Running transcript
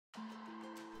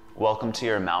Welcome to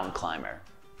your mountain climber.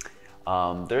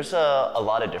 There's a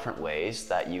lot of different ways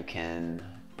that you can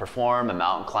perform a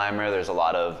mountain climber. There's a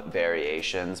lot of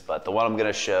variations, but the one I'm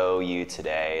gonna show you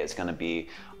today is gonna be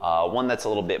one that's a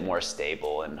little bit more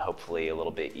stable and hopefully a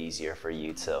little bit easier for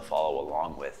you to follow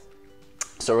along with.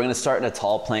 So we're gonna start in a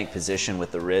tall plank position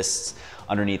with the wrists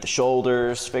underneath the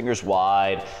shoulders, fingers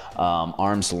wide,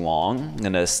 arms long. I'm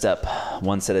gonna step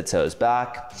one set of toes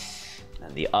back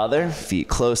and the other, feet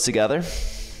close together.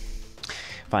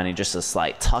 Finding just a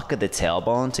slight tuck of the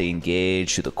tailbone to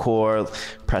engage through the core,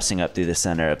 pressing up through the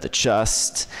center of the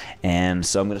chest. And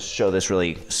so I'm gonna show this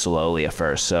really slowly at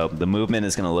first. So the movement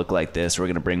is gonna look like this. We're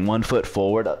gonna bring one foot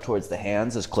forward up towards the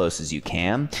hands as close as you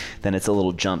can. Then it's a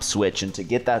little jump switch. And to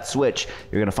get that switch,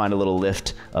 you're gonna find a little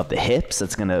lift of the hips.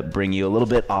 That's gonna bring you a little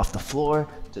bit off the floor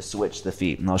to switch the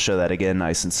feet. And I'll show that again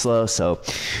nice and slow. So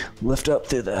lift up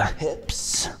through the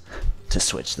hips to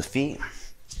switch the feet.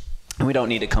 We don't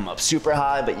need to come up super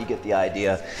high, but you get the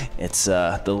idea. It's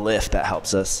the lift that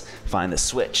helps us find the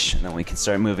switch. And then we can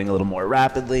start moving a little more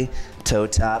rapidly. Toe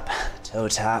tap,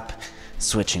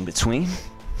 switching between.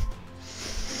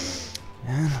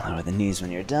 And lower the knees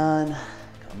when you're done.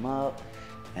 Come up.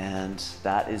 And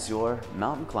that is your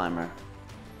mountain climber.